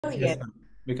Yes, Yes. ma'am.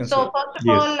 We can So say. first of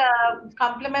Yes. all,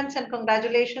 compliments and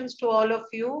congratulations to all of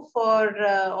you for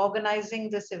organizing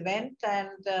this event.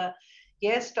 And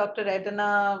yes, Dr.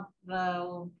 Edna,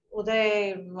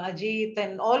 Uday, Ajit,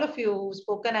 and all of you who've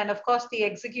spoken, and of course the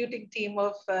executing team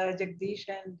of Jagdish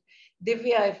and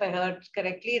Divya, if I heard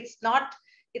correctly.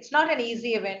 It's not an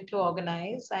easy event to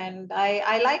organize, and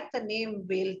I like the name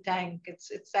Whale Tank.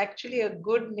 It's actually a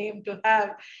good name to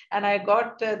have, and I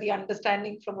got the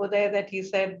understanding from Uday that he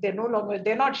said they're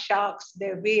not sharks,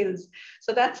 they're whales.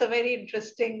 So that's a very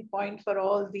interesting point for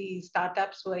all the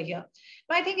startups who are here.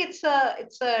 But I think it's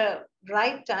a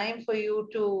right time for you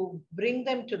to bring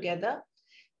them together,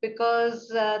 because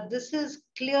this is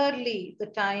clearly the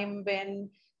time when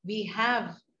we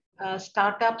have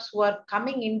startups who are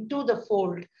coming into the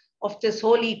fold of this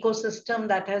whole ecosystem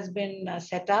that has been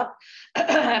set up.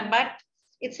 But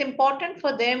it's important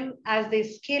for them as they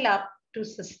scale up to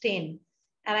sustain.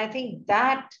 And I think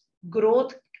that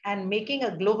growth and making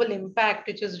a global impact,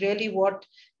 which is really what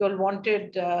you all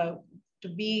wanted to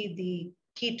be the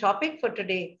key topic for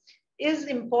today, is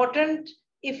important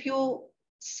if you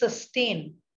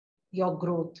sustain your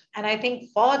growth. And I think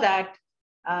for that,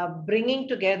 bringing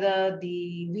together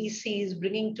the VCs,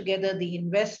 bringing together the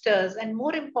investors, and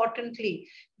more importantly,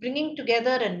 bringing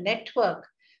together a network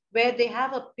where they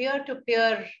have a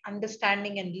peer-to-peer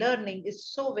understanding and learning is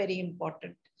so very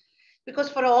important. Because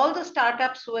for all the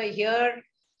startups who are here,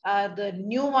 the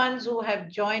new ones who have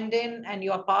joined in and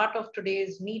you're part of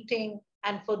today's meeting,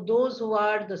 and for those who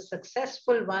are the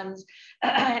successful ones,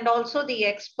 and also the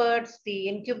experts, the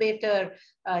incubator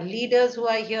leaders who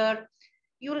are here,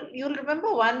 you'll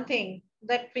remember one thing,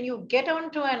 that when you get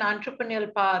onto an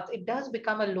entrepreneurial path, it does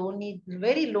become a lonely,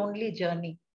 very lonely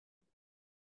journey,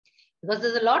 because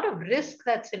there's a lot of risk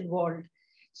that's involved.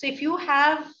 So if you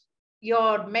have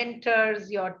your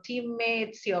mentors, your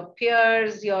teammates, your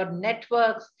peers, your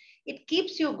networks, it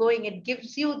keeps you going. It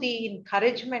gives you the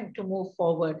encouragement to move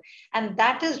forward. And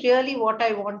that is really what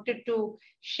I wanted to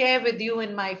share with you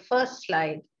in my first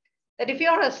slide, that if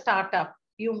you're a startup,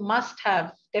 you must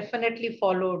have definitely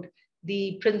followed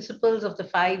the principles of the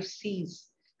 5 C's,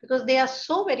 because they are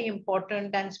so very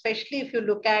important. And especially if you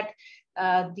look at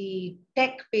the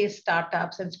tech-based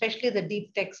startups, and especially the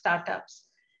deep tech startups,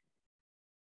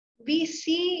 we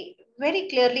see very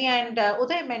clearly, and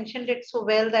Uday mentioned it so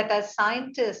well, that as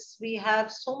scientists, we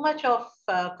have so much of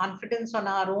confidence on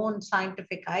our own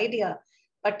scientific idea,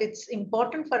 but it's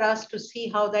important for us to see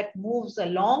how that moves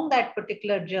along that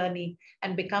particular journey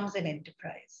and becomes an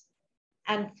enterprise.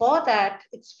 And for that,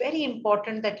 it's very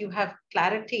important that you have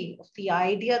clarity of the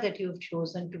idea that you've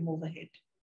chosen to move ahead.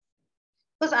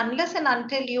 Because unless and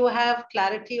until you have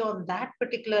clarity on that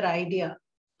particular idea,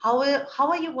 how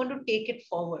are you going to take it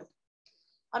forward?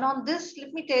 And on this,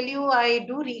 let me tell you, I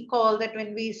do recall that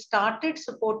when we started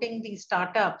supporting these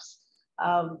startups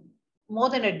more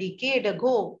than a decade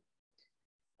ago,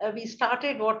 we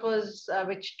started what was,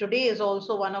 which today is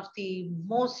also one of the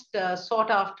most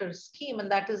sought after scheme, and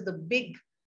that is the big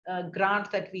grant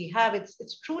that we have.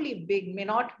 It's truly big, may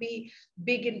not be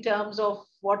big in terms of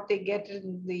what they get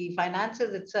in the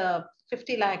finances. It's a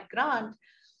 50 lakh grant.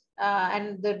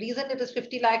 And the reason it is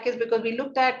 50 lakh is because we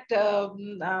looked at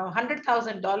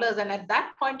 $100,000, and at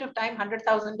that point of time,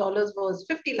 $100,000 was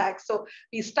 50 lakhs. So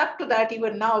we stuck to that.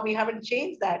 Even now, we haven't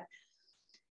changed that.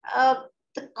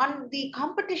 The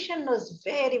competition was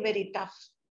very, very tough.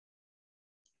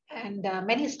 And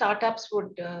many startups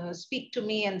would speak to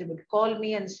me, and they would call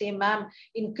me and say, ma'am,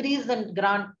 increase the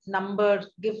grant number.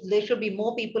 There should be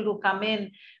more people who come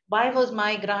in. Why was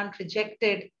my grant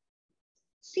rejected?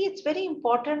 See, it's very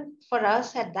important for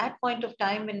us at that point of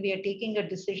time when we are taking a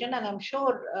decision, and I'm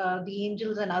sure the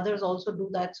angels and others also do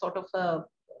that sort of a,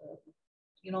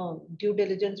 due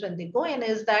diligence when they go in,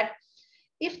 is that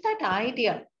if that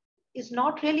idea is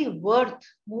not really worth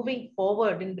moving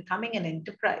forward in becoming an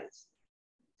enterprise,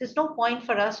 there's no point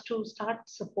for us to start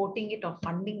supporting it or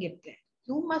funding it there.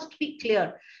 You must be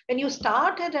clear. When you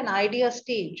start at an idea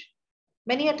stage,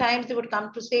 many a times they would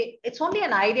come to say, it's only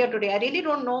an idea today. I really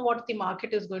don't know what the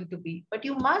market is going to be. But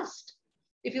you must.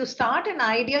 If you start an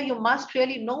idea, you must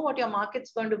really know what your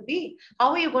market's going to be. How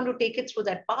are you going to take it through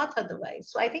that path otherwise?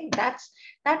 So I think that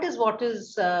is what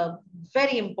is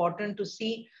very important to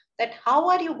see, that how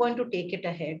are you going to take it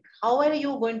ahead? How are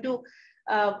you going to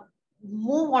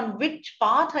move on? Which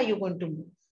path are you going to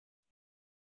move?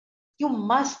 You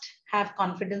must have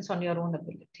confidence on your own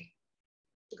ability,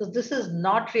 because this is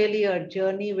not really a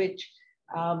journey which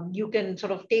you can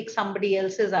sort of take somebody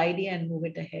else's idea and move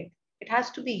it ahead. It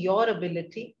has to be your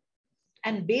ability.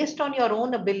 And based on your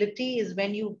own ability is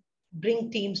when you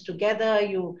bring teams together,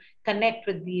 you connect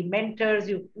with the mentors,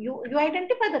 you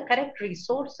identify the correct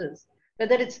resources,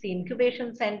 whether it's the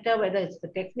incubation center, whether it's the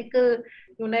technical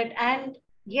unit. And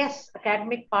yes,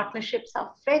 academic partnerships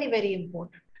are very, very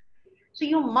important. So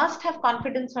you must have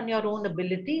confidence on your own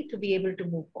ability to be able to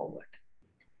move forward.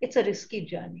 It's a risky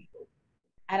journey.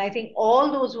 And I think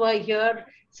all those who are here,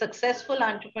 successful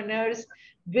entrepreneurs,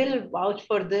 will vouch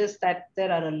for this, that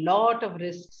there are a lot of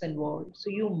risks involved. So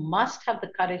you must have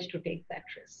the courage to take that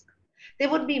risk. There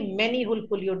would be many who will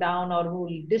pull you down or who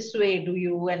will dissuade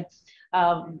you and,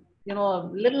 a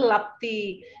little up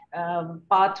the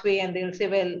pathway, and they'll say,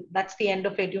 well, that's the end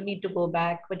of it. You need to go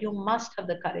back. But you must have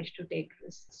the courage to take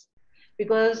risks,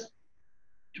 because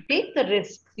to take the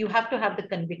risk, you have to have the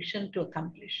conviction to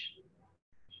accomplish.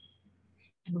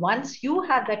 And once you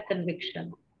have that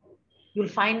conviction, you'll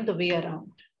find the way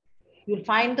around. You'll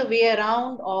find the way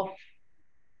around of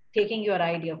taking your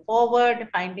idea forward,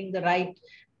 finding the right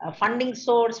funding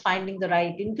source, finding the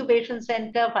right incubation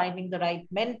center, finding the right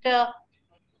mentor,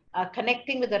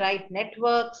 connecting with the right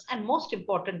networks, and most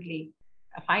importantly,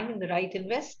 finding the right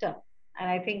investor. And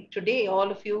I think today,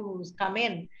 all of you who's come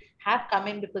in have come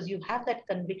in because you have that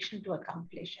conviction to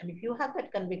accomplish. And if you have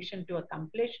that conviction to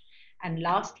accomplish, and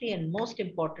lastly, and most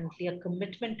importantly, a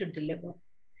commitment to deliver,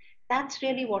 that's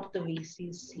really what the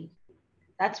VCs see.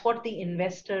 That's what the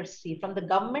investors see. From the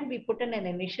government, we put in an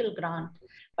initial grant.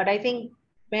 But I think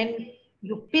when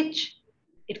you pitch,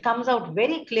 it comes out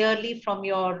very clearly from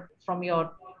your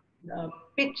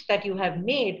pitch that you have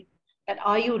made, that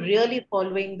are you really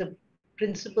following the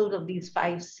principles of these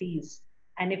 5 C's?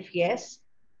 And if yes,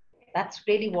 that's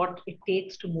really what it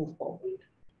takes to move forward.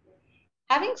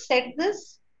 Having said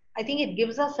this, I think it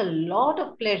gives us a lot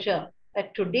of pleasure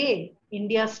that today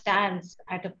India stands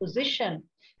at a position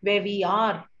where we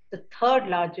are the 3rd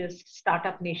largest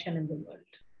startup nation in the world.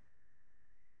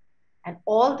 And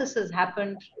all this has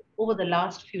happened over the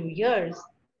last few years,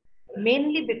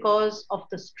 mainly because of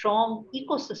the strong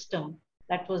ecosystem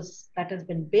that has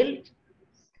been built,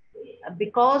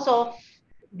 because of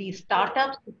the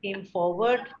startups who came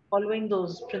forward following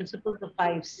those principles of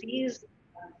 5 C's,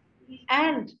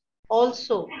 and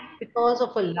also because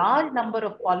of a large number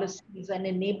of policies and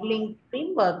enabling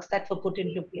frameworks that were put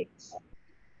into place.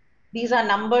 These are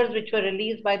numbers which were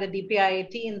released by the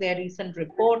DPIIT in their recent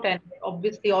report, and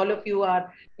obviously all of you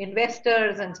are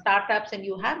investors and startups and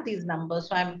you have these numbers.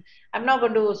 So I'm not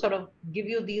going to sort of give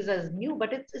you these as new,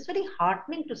 but it's very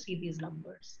heartening to see these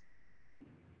numbers.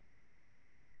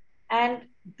 And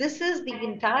this is the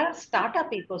entire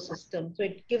startup ecosystem. So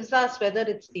it gives us, whether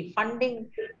it's the funding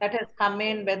that has come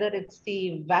in, whether it's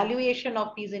the valuation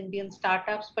of these Indian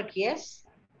startups, but yes,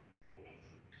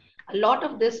 a lot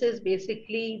of this is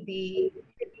basically the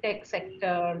tech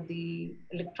sector, the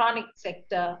electronic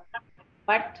sector.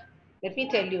 But let me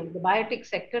tell you, the biotech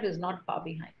sector is not far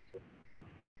behind.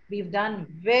 We've done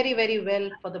very, very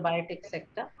well for the biotech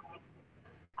sector.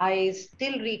 I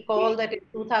still recall that in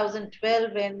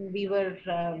 2012, when we were,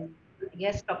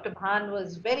 yes, Dr. Bhan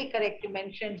was very correct to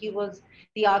mention, he was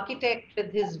the architect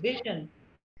with his vision.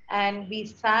 And we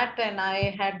sat, and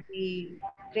I had the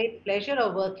great pleasure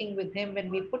of working with him when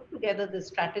we put together the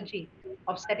strategy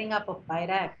of setting up of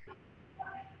BIRAC.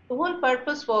 The whole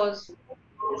purpose was,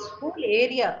 this whole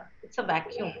area, it's a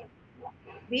vacuum.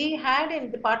 We had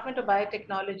in Department of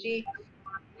Biotechnology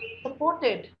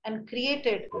supported and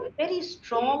created a very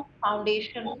strong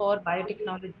foundation for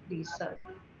biotechnology research,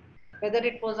 whether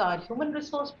it was our human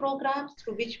resource programs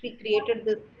through which we created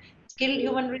this skilled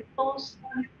human resource,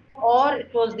 or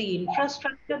it was the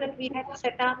infrastructure that we had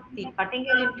set up, the cutting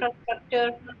edge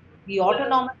infrastructure, the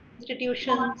autonomous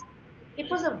institutions.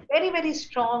 It was a very, very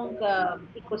strong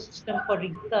ecosystem for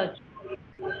research.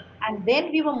 And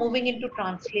then we were moving into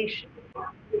translation.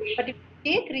 But if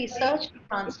you take research to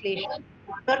translation,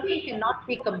 it certainly cannot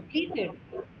be completed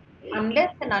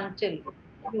unless and until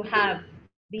you have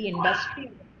the industry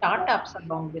and the startups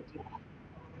along with you.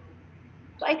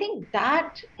 So I think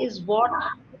that is what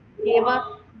gave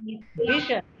us the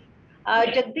vision.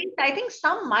 Jagdish, I think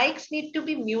some mics need to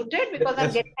be muted because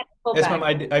I'm getting an echo Yes, back.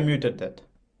 ma'am, I muted that.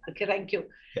 Okay, thank you.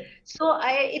 Yeah. So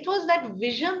it was that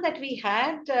vision that we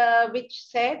had, which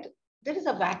said there is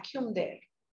a vacuum there.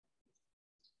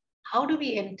 How do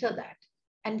we enter that?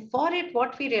 And for it,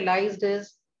 what we realized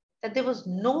is that there was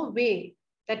no way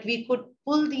that we could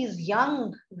pull these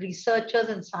young researchers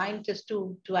and scientists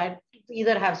to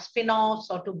either have spin-offs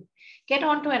or to get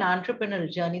onto an entrepreneurial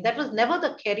journey. That was never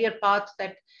the career path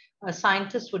that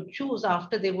scientists would choose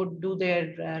after they would do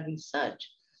their research.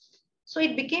 So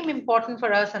it became important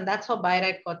for us, and that's how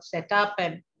BIRAC got set up.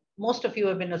 And most of you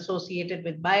have been associated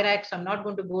with BIRAC, so I'm not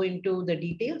going to go into the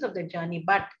details of the journey,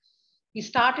 but we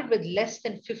started with less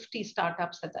than 50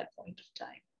 startups at that point of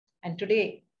time. And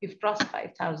today we've crossed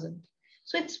 5,000.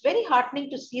 So it's very heartening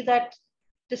to see that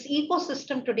this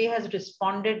ecosystem today has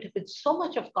responded with so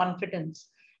much of confidence.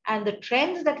 And the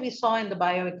trends that we saw in the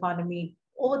bioeconomy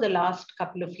over the last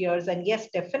couple of years, and yes,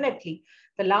 definitely,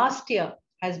 the last year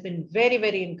has been very,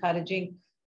 very encouraging.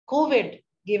 COVID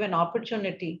gave an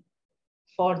opportunity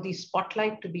for the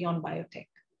spotlight to be on biotech.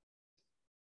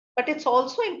 But it's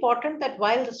also important that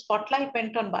while the spotlight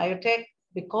went on biotech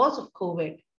because of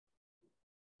COVID,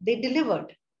 they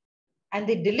delivered. And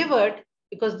they delivered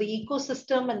because the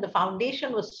ecosystem and the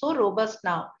foundation was so robust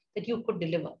now that you could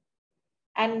deliver.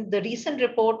 And the recent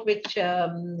report which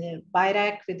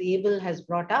BIRAC with ABLE has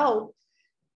brought out,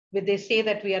 where they say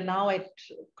that we are now at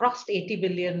crossed 80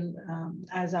 billion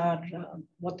as our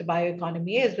what the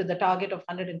bioeconomy is, with the target of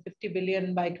 150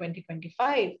 billion by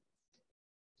 2025.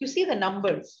 You see the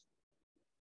numbers.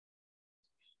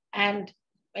 And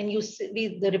when you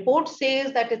see, the report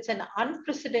says that it's an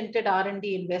unprecedented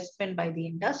R&D investment by the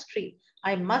industry,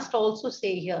 I must also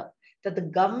say here that the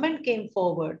government came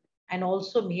forward and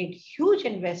also made huge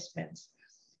investments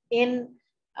in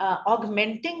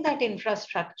augmenting that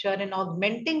infrastructure and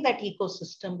augmenting that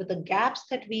ecosystem with the gaps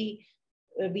that we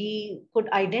could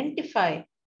identify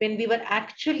when we were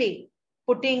actually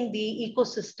putting the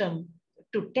ecosystem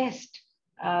to test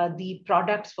the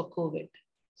products for COVID.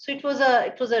 So it was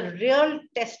a real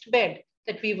test bed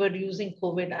that we were using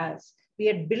COVID as. We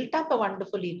had built up a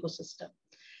wonderful ecosystem.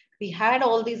 We had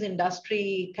all these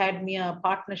industry, academia,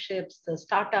 partnerships, the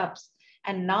startups,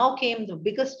 and now came the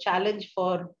biggest challenge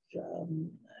for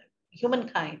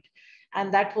humankind.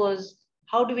 And that was,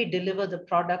 how do we deliver the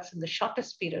products in the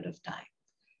shortest period of time?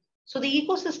 So the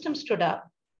ecosystem stood up,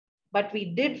 but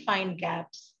we did find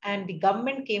gaps, and the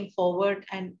government came forward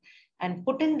and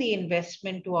put in the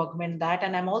investment to augment that.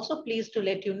 And I'm also pleased to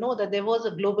let you know that there was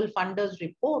a Global Funders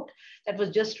report that was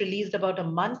just released about a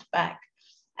month back.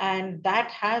 And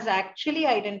that has actually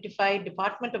identified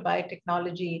Department of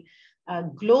Biotechnology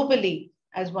globally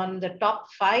as one of the top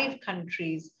 5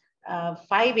 countries,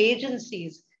 5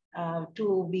 agencies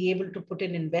to be able to put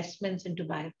in investments into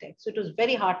biotech. So it was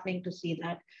very heartening to see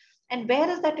that. And where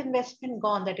has that investment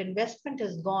gone? That investment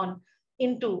has gone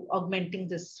into augmenting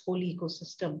this whole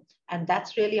ecosystem. And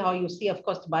that's really how you see, of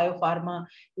course, biopharma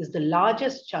is the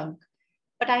largest chunk.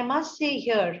 But I must say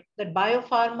here that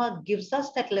biopharma gives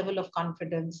us that level of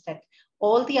confidence that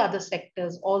all the other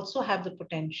sectors also have the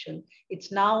potential.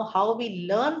 It's now how we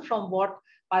learn from what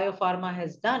biopharma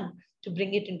has done to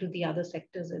bring it into the other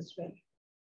sectors as well.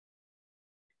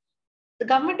 The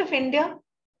Government of India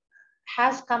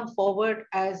has come forward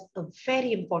as a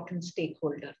very important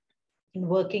stakeholder in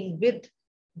working with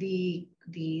the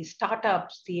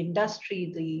startups, the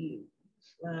industry, the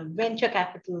venture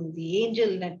capital, the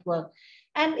angel network.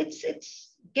 And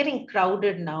it's getting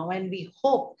crowded now. And we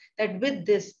hope that with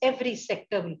this, every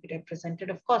sector will be represented.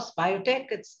 Of course, biotech,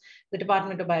 it's the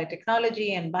Department of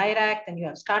Biotechnology and BIRAC. Then you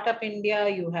have Startup India,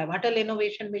 you have Atal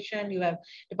Innovation Mission, you have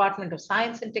Department of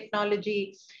Science and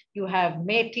Technology, you have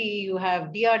METI, you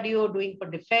have DRDO doing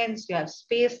for defense, you have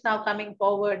space now coming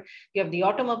forward, you have the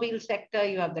automobile sector,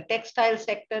 you have the textile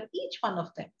sector, each one of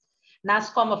them.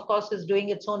 NASSCOM, of course, is doing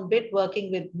its own bit,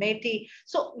 working with METI.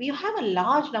 So we have a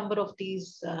large number of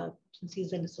these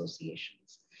agencies and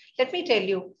associations. Let me tell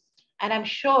you, and I'm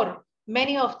sure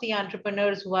many of the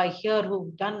entrepreneurs who are here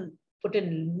who've put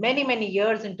in many, many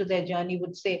years into their journey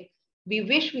would say, we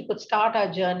wish we could start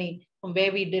our journey from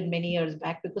where we did many years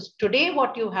back, because today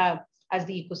what you have as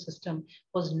the ecosystem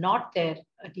was not there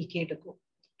a decade ago.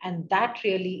 And that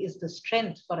really is the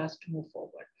strength for us to move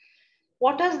forward.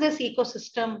 What has this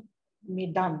ecosystem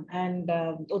done? And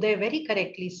Uday very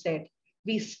correctly said,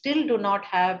 we still do not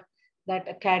have that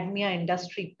academia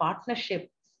industry partnership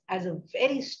as a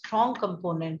very strong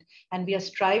component. And we are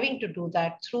striving to do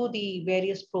that through the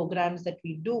various programs that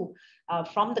we do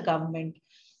from the government.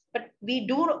 But we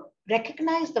do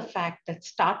recognize the fact that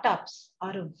startups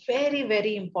are a very,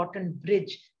 very important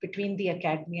bridge between the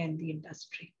academia and the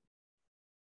industry.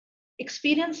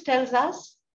 Experience tells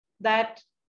us that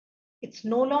it's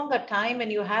no longer time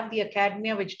when you have the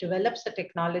academia which develops the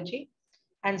technology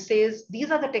and says, these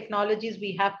are the technologies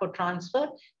we have for transfer,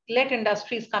 let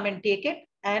industries come and take it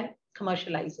and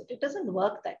commercialize it. It doesn't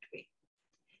work that way.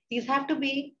 These have to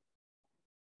be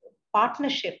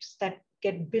partnerships that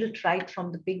get built right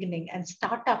from the beginning, and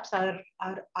startups are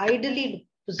ideally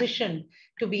positioned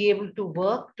to be able to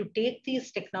work, to take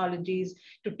these technologies,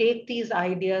 to take these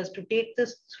ideas, to take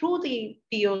this through the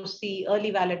POC,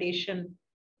 early validation,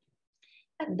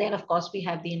 And then, of course, we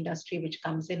have the industry which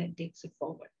comes in and takes it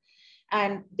forward.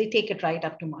 And they take it right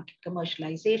up to market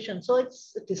commercialization. So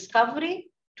it's discovery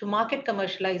to market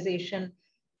commercialization.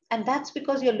 And that's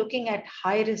because you're looking at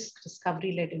high risk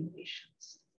discovery led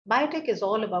innovations. Biotech is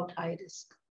all about high risk.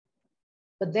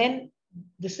 But then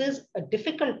this is a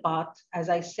difficult path, as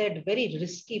I said, very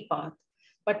risky path.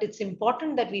 But it's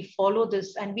important that we follow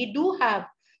this, and we do have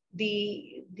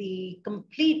the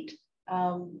complete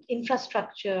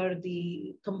infrastructure,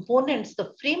 the components,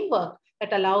 the framework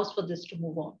that allows for this to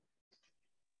move on.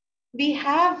 We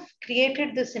have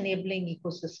created this enabling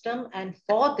ecosystem, and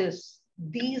for this,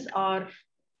 these are,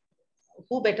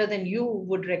 who better than you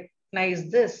would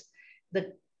recognize this,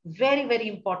 the very, very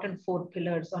important 4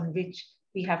 pillars on which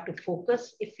we have to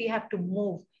focus if we have to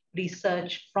move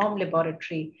research from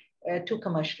laboratory to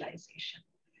commercialization.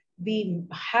 We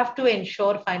have to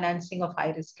ensure financing of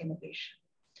high-risk innovation,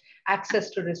 access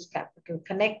to risk capital,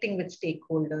 connecting with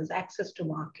stakeholders, access to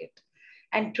market.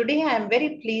 And today I am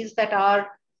very pleased that our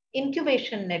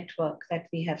incubation network that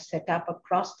we have set up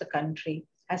across the country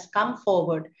has come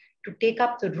forward to take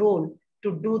up the role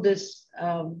to do this,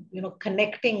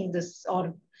 connecting this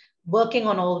or working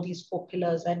on all these 4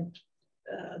 pillars. And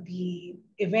the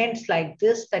events like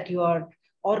this that you are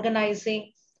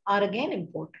organizing are again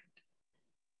important.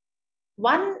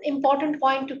 One important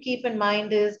point to keep in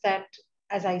mind is that,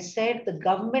 as I said, the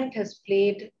government has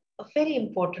played a very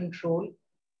important role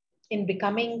in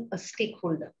becoming a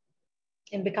stakeholder,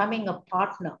 in becoming a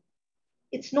partner.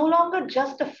 It's no longer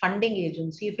just a funding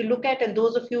agency. If you look at, and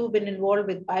those of you who've been involved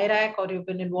with BIRAC, or you've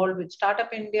been involved with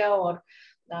Startup India, or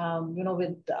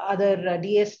with other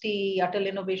DST, Atal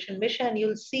Innovation Mission,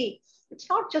 you'll see it's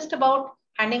not just about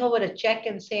handing over a check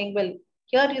and saying, well,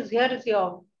 here is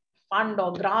your fund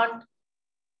or grant,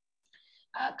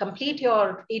 complete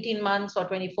your 18 months or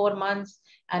 24 months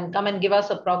and come and give us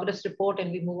a progress report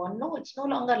and we move on. No, it's no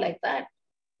longer like that.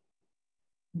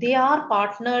 They are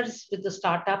partners with the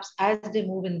startups as they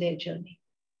move in their journey.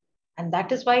 And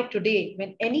that is why today,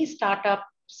 when any startup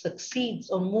succeeds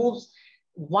or moves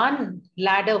one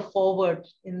ladder forward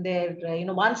in their,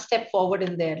 one step forward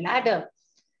in their ladder,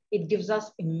 it gives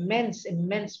us immense,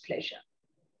 immense pleasure.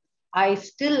 I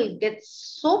still get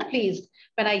so pleased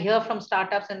when I hear from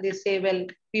startups and they say, well,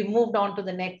 we've moved on to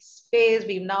the next phase.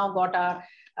 We've now got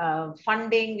our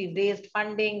funding, we've raised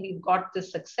funding, we've got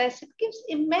this success. It gives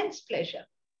immense pleasure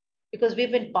because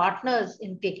we've been partners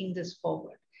in taking this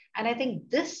forward. And I think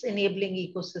this enabling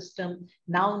ecosystem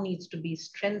now needs to be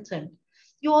strengthened.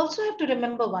 You also have to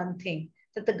remember one thing,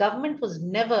 that the government was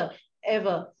never,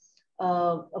 ever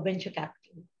a venture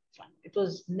capital fund. It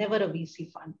was never a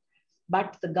VC fund.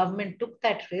 But the government took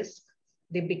that risk.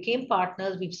 They became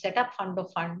partners. We've set up fund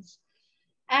of funds.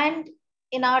 And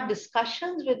in our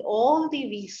discussions with all the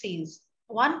VCs,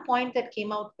 one point that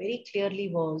came out very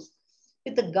clearly was,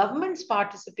 with the government's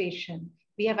participation,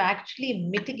 we have actually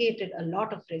mitigated a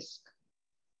lot of risk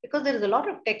because there is a lot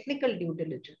of technical due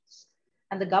diligence.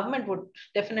 And the government would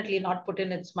definitely not put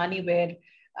in its money where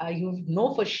you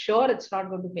know for sure it's not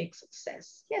going to make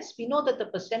success. Yes, we know that the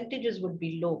percentages would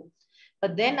be low.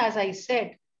 But then, as I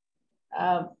said,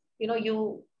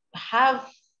 you have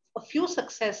a few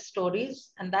success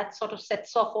stories and that sort of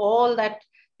sets off all that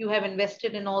you have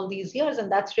invested in all these years.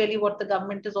 And that's really what the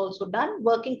government has also done,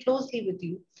 working closely with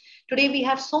you. Today, we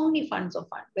have so many funds of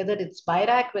funds, whether it's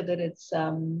BIRAC, whether it's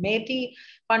METI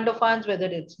fund of funds, whether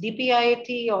it's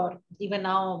DPIIT, or even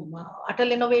now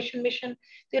Atal Innovation Mission.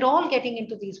 They're all getting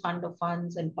into these fund of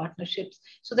funds and partnerships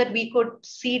so that we could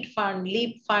seed fund,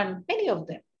 leap fund, many of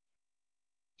them.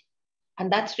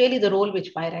 And that's really the role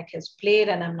which BIRAC has played.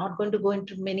 And I'm not going to go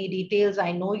into many details.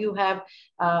 I know you have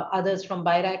others from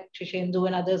BIRAC, Shishendu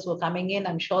and others who are coming in.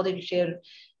 I'm sure they'll share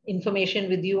information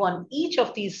with you on each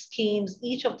of these schemes,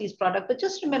 each of these products. But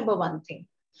just remember one thing.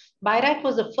 BIRAC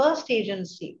was the first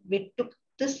agency which took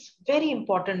this very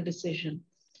important decision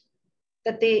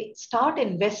that they start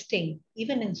investing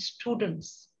even in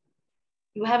students.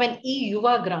 You have an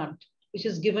e-Yuva grant, which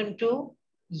is given to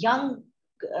young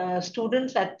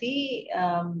students at the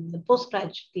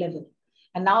postgraduate level.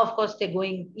 And now, of course, they're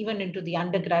going even into the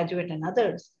undergraduate and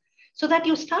others, so that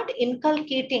you start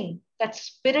inculcating that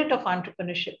spirit of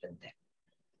entrepreneurship in them.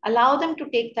 Allow them to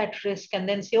take that risk and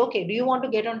then say, okay, do you want to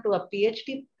get onto a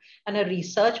PhD and a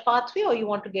research pathway, or you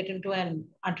want to get into an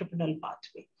entrepreneurial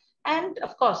pathway? And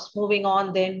of course, moving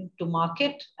on then to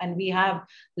market, and we have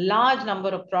large number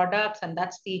of products, and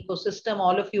that's the ecosystem.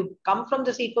 All of you come from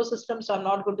this ecosystem, so I'm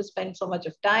not going to spend so much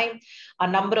of time. A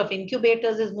number of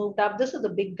incubators is moved up. This is a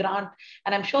big grant,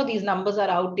 and I'm sure these numbers are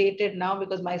outdated now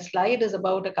because my slide is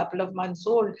about a couple of months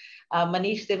old.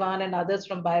 Manish Devan and others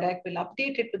from BIRAC will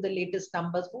update it with the latest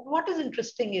numbers. But what is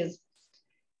interesting is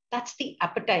that's the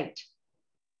appetite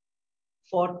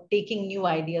for taking new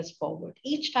ideas forward.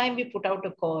 Each time we put out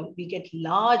a call, we get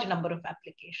large number of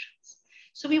applications.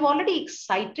 So we've already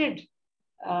excited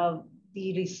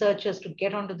the researchers to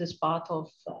get onto this path of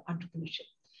entrepreneurship.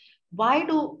 Why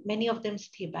do many of them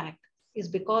stay back? Is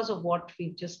because of what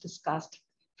we've just discussed.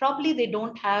 Probably they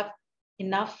don't have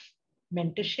enough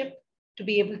mentorship to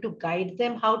be able to guide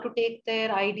them how to take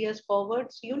their ideas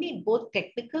forward. So you need both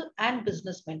technical and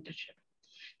business mentorship.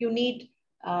 You need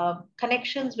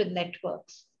connections with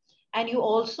networks. And you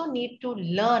also need to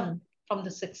learn from the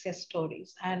success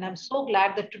stories. And I'm so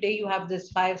glad that today you have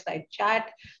this fireside chat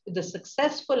with the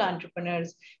successful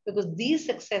entrepreneurs, because these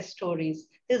success stories,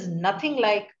 there's nothing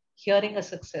like hearing a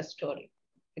success story,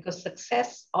 because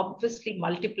success obviously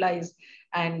multiplies,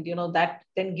 and that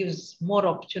then gives more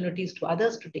opportunities to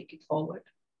others to take it forward.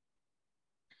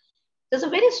 There's a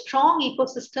very strong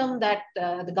ecosystem that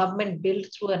the government built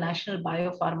through a national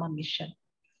biopharma mission.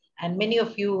 And many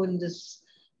of you in this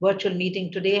virtual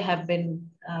meeting today have been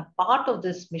part of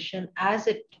this mission as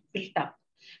it built up.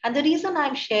 And the reason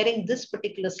I'm sharing this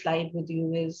particular slide with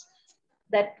you is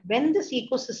that when this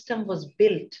ecosystem was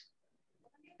built,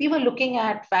 we were looking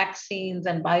at vaccines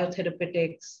and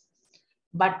biotherapeutics,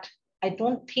 but I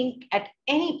don't think at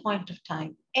any point of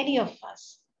time, any of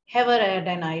us ever had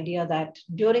an idea that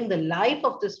during the life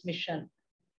of this mission,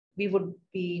 we would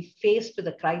be faced with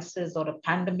a crisis or a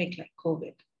pandemic like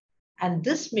COVID. And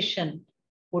this mission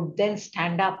would then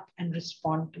stand up and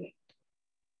respond to it.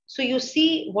 So you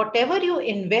see, whatever you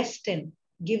invest in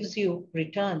gives you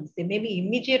returns. They may be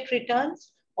immediate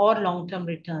returns or long-term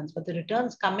returns, but the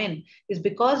returns come in is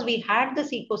because we had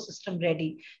this ecosystem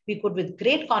ready. We could with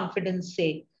great confidence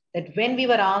say that when we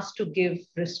were asked to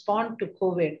respond to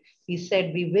COVID, we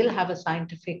said we will have a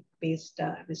scientific-based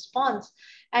response.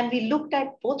 And we looked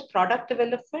at both product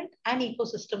development and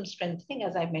ecosystem strengthening,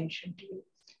 as I mentioned to you.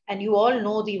 And you all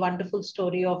know the wonderful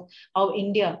story of how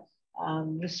India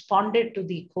responded to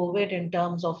the COVID in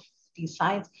terms of the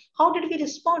science. How did we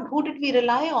respond? Who did we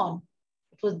rely on?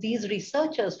 It was these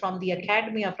researchers from the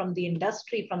academia, from the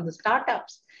industry, from the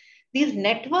startups. These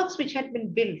networks which had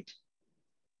been built,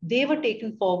 they were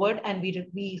taken forward, and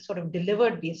we sort of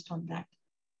delivered based on that.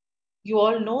 You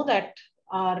all know that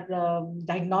our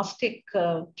diagnostic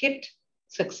kit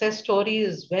success story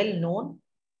is well known.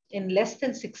 In less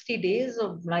than 60 days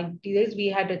or 90 days, we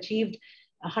had achieved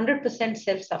 100%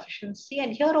 self-sufficiency.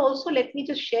 And here also, let me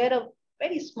just share a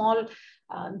very small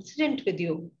incident with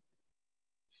you.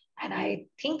 And I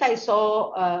think I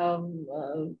saw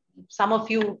some of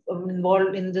you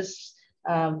involved in this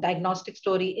diagnostic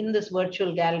story in this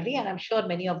virtual gallery, and I'm sure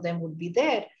many of them would be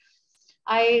there.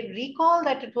 I recall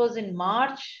that it was in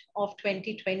March of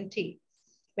 2020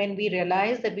 when we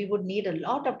realized that we would need a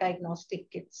lot of diagnostic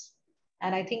kits.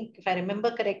 And I think, if I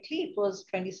remember correctly, it was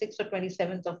 26th or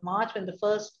 27th of March when the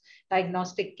first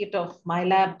diagnostic kit of my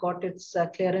lab got its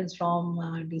clearance from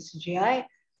DCGI.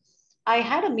 I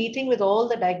had a meeting with all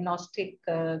the diagnostic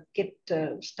kit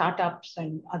startups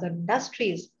and other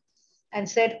industries and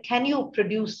said, can you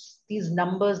produce these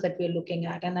numbers that we're looking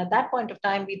at? And at that point of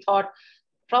time, we thought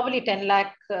probably 10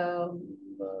 lakh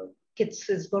kits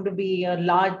is going to be a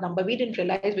large number. We didn't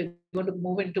realize we were going to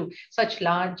move into such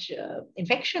large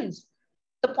infections.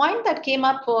 The point that came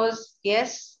up was,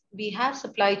 yes, we have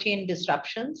supply chain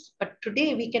disruptions, but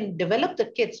today we can develop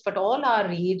the kits, but all our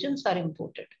reagents are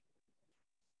imported.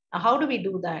 Now, how do we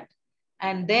do that?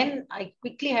 And then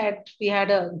we had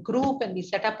a group and we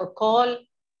set up a call.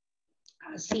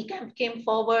 CCAMP came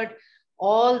forward.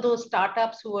 All those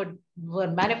startups who were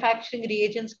manufacturing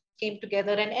reagents came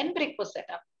together, and NBRIC was set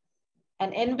up.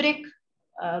 And NBRIC,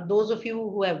 those of you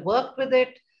who have worked with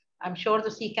it, I'm sure the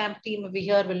CCAMP team over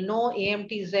here will know,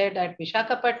 AMTZ at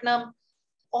Visakhapatnam,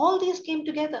 all these came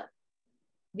together.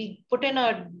 We put in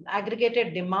an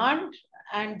aggregated demand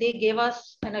and they gave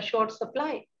us an assured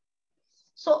supply.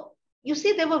 So you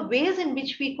see, there were ways in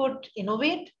which we could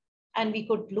innovate and we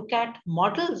could look at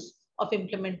models of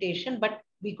implementation, but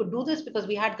we could do this because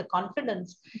we had the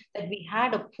confidence that we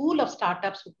had a pool of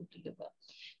startups who could deliver.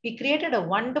 We created a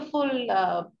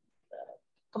wonderful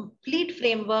complete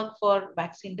framework for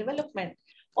vaccine development.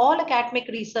 All academic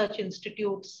research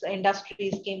institutes,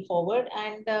 industries came forward,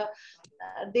 and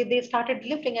they started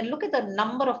delivering. And look at the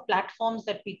number of platforms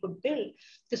that we could build.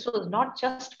 This was not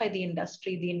just by the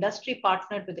industry. The industry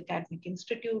partnered with academic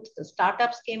institutes, the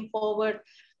startups came forward.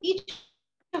 Each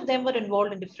of them were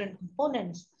involved in different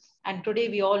components. And today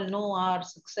we all know our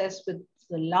success with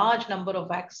the large number of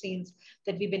vaccines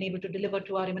that we've been able to deliver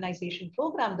to our immunization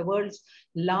program, the world's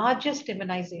largest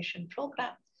immunization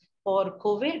program for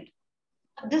COVID.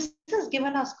 This has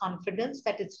given us confidence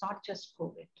that it's not just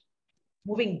COVID.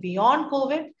 Moving beyond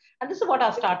COVID, and this is what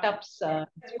our startups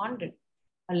responded.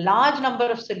 A large number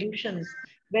of solutions,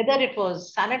 whether it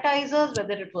was sanitizers,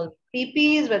 whether it was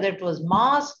PPEs, whether it was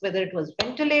masks, whether it was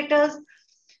ventilators.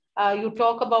 You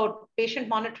talk about patient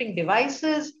monitoring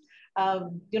devices,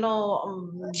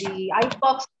 the ice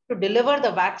box to deliver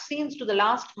the vaccines to the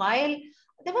last mile.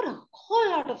 There were a whole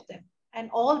lot of them. And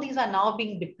all these are now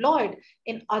being deployed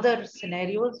in other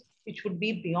scenarios, which would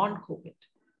be beyond COVID.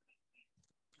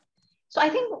 So I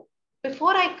think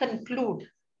before I conclude,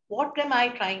 what am I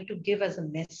trying to give as a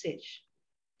message?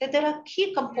 That there are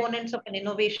key components of an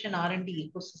innovation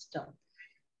R&D ecosystem,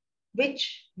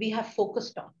 which we have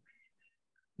focused on.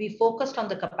 We focused on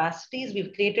the capacities,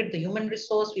 we've created the human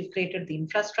resource, we've created the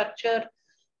infrastructure.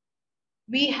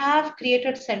 We have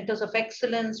created centers of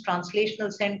excellence,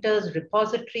 translational centers,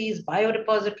 repositories,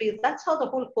 biorepositories. That's how the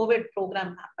whole COVID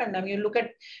program happened. I mean, you look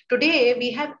at today,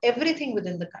 we have everything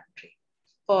within the country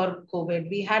for COVID.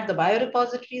 We had the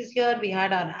biorepositories here, we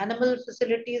had our animal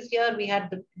facilities here, we had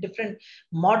the different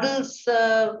models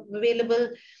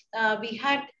available. We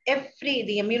had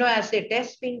the immunoassay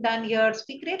tests being done here. So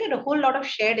we created a whole lot of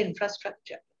shared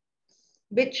infrastructure,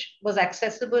 which was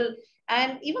accessible.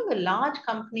 And even the large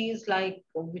companies like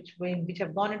which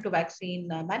have gone into vaccine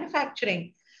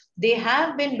manufacturing, they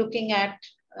have been looking at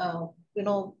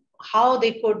how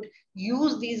they could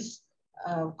use these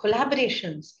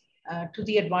collaborations to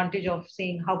the advantage of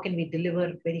saying how can we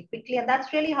deliver very quickly. And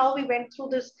that's really how we went through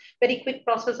this very quick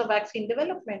process of vaccine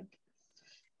development.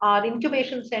 Our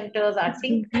incubation centers, our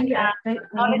think labs,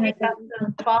 technology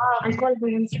clusters,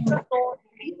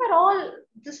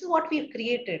 this is what we've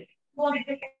created.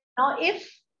 Now, if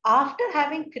after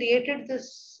having created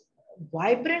this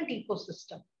vibrant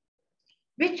ecosystem,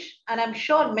 which, and I'm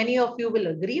sure many of you will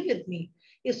agree with me,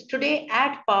 is today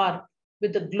at par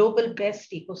with the global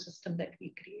best ecosystem that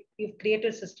we create. We've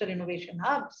created sister innovation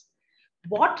hubs.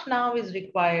 What now is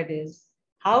required is,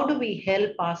 how do we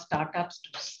help our startups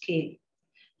to scale?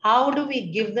 How do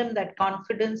we give them that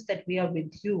confidence that we are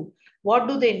with you? What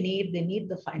do they need? They need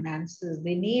the finances.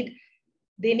 They need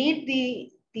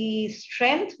the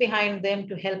strength behind them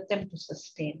to help them to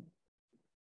sustain.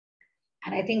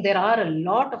 And I think there are a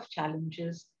lot of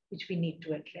challenges which we need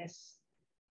to address.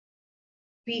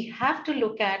 We have to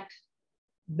look at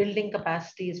building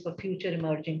capacities for future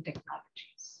emerging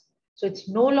technologies. So it's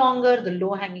no longer the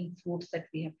low-hanging fruits that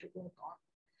we have to work on.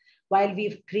 While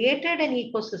we've created an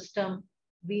ecosystem,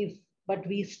 but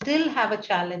we still have a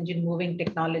challenge in moving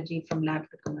technology from lab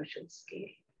to commercial scale.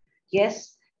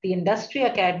 Yes, the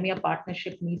industry-academia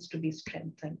partnership needs to be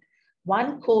strengthened.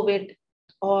 One COVID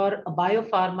or a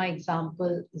biopharma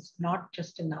example is not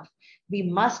just enough. We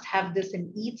must have this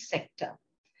in each sector.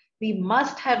 We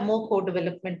must have more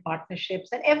co-development partnerships,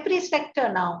 and every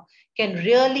sector now can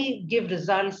really give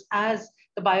results as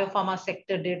the biopharma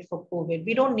sector did for COVID.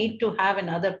 We don't need to have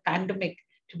another pandemic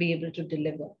to be able to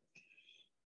deliver.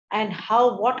 And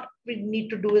what we need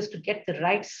to do is to get the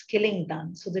right skilling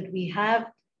done so that we have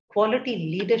quality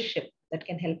leadership that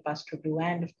can help us to do.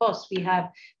 And of course, we have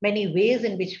many ways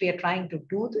in which we are trying to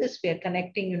do this. We are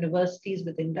connecting universities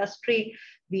with industry.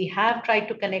 We have tried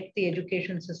to connect the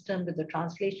education system with the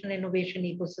translation innovation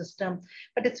ecosystem.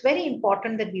 But it's very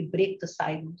important that we break the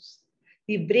silos.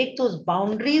 We break those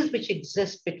boundaries which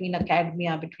exist between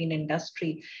academia, between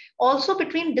industry, also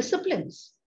between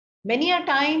disciplines. Many a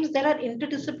times there are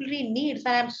interdisciplinary needs,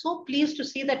 and I'm so pleased to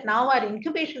see that now our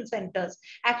incubation centers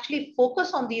actually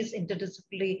focus on these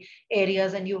interdisciplinary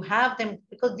areas, and you have them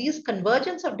because these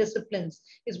convergence of disciplines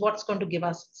is what's going to give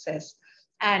us success.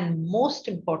 And most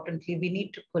importantly, we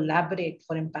need to collaborate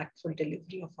for impactful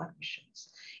delivery of our missions.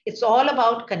 It's all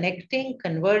about connecting,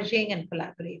 converging, and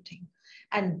collaborating.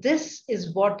 And this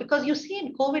is what, because you see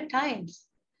in COVID times,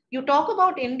 you talk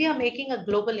about India making a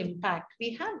global impact.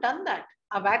 We have done that.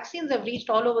 Our vaccines have reached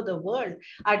all over the world.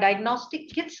 Our diagnostic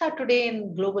kits are today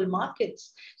in global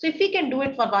markets. So if we can do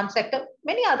it for one sector,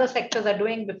 many other sectors are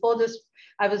doing. Before this,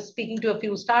 I was speaking to a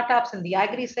few startups in the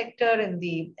agri sector, in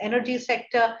the energy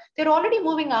sector. They're already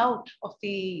moving out of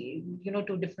the,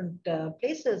 to different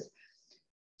places.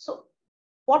 So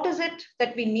what is it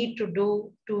that we need to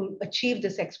do to achieve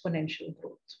this exponential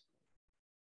growth?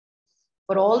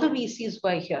 For all the VCs who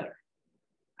are here,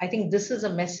 I think this is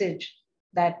a message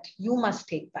that you must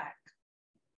take back.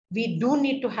 We do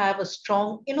need to have a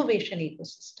strong innovation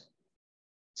ecosystem.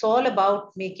 It's all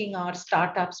about making our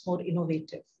startups more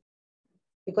innovative.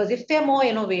 Because if they're more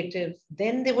innovative,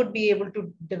 then they would be able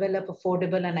to develop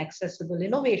affordable and accessible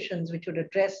innovations which would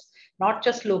address not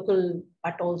just local,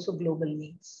 but also global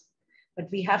needs. But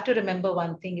we have to remember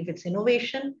one thing: if it's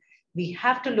innovation, we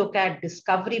have to look at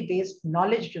discovery-based,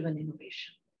 knowledge-driven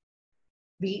innovation.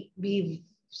 We've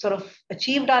sort of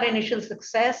achieved our initial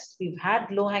success, we've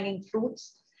had low-hanging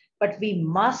fruits, but we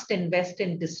must invest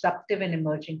in disruptive and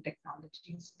emerging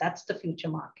technologies. That's the future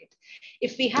market.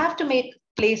 If we have to make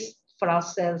place for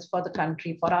ourselves, for the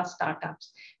country, for our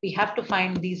startups, we have to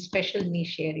find these special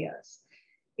niche areas.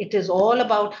 It is all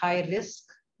about high risk,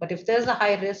 but if there's a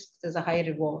high risk, there's a high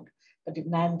reward. But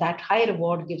that high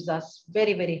reward gives us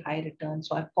very, very high return.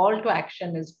 So our call to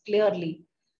action is clearly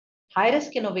high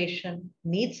risk innovation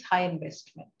needs high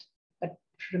investment. But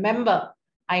remember,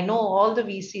 I know all the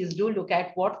VCs do look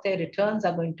at what their returns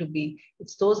are going to be.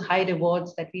 It's those high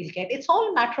rewards that we'll get. It's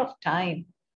all a matter of time.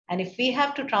 And if we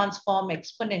have to transform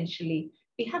exponentially,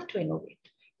 we have to innovate.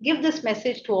 Give this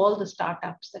message to all the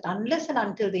startups that unless and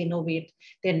until they innovate,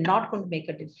 they're not going to make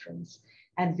a difference.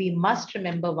 And we must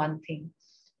remember one thing: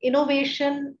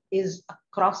 innovation is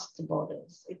across the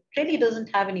borders. It really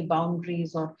doesn't have any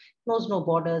boundaries or knows no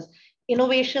borders.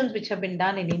 Innovations which have been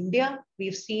done in India,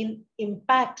 we've seen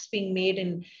impacts being made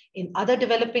in other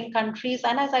developing countries,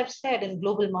 and as I've said, in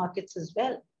global markets as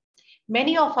well.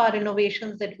 Many of our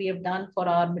innovations that we have done for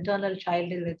our maternal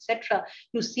child, etc.,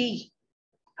 you see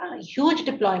huge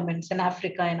deployments in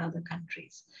Africa and other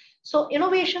countries. So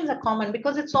innovations are common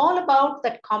because it's all about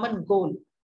that common goal.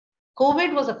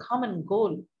 COVID was a common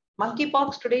goal.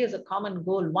 Monkeypox today is a common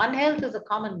goal. One Health is a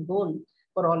common goal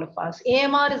for all of us.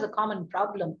 AMR is a common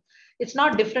problem. It's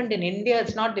not different in India.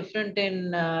 It's not different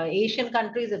in Asian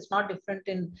countries. It's not different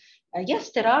in,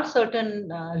 yes, there are certain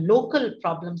local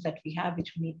problems that we have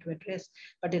which we need to address,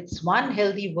 but it's one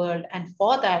healthy world. And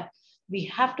for that, we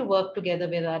have to work together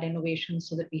with our innovations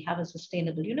so that we have a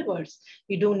sustainable universe.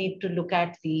 We do need to look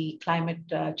at the climate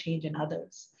change and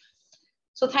others.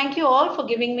 So thank you all for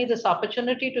giving me this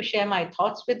opportunity to share my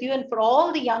thoughts with you, and for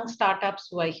all the young startups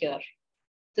who are here.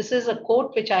 This is a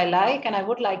quote which I like, and I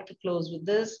would like to close with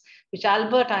this, which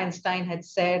Albert Einstein had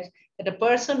said, that a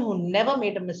person who never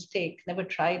made a mistake never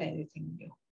tried anything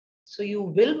new. So you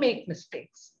will make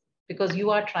mistakes because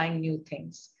you are trying new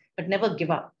things, but never give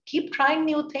up. Keep trying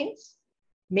new things,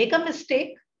 make a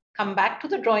mistake, come back to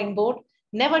the drawing board,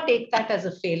 never take that as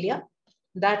a failure,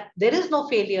 that there is no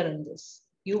failure in this.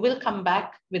 You will come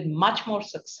back with much more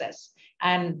success.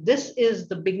 And this is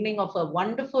the beginning of a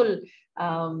wonderful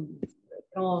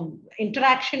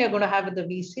interaction you're going to have with the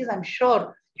VCs. I'm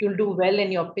sure you'll do well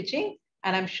in your pitching,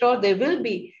 and I'm sure there will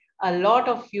be a lot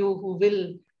of you who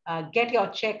will get your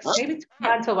checks maybe 3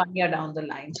 months or 1 year down the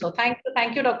line. So thank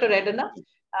you, Dr. Edina,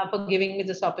 for giving me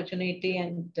this opportunity,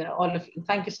 and all of you.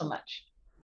 Thank you so much.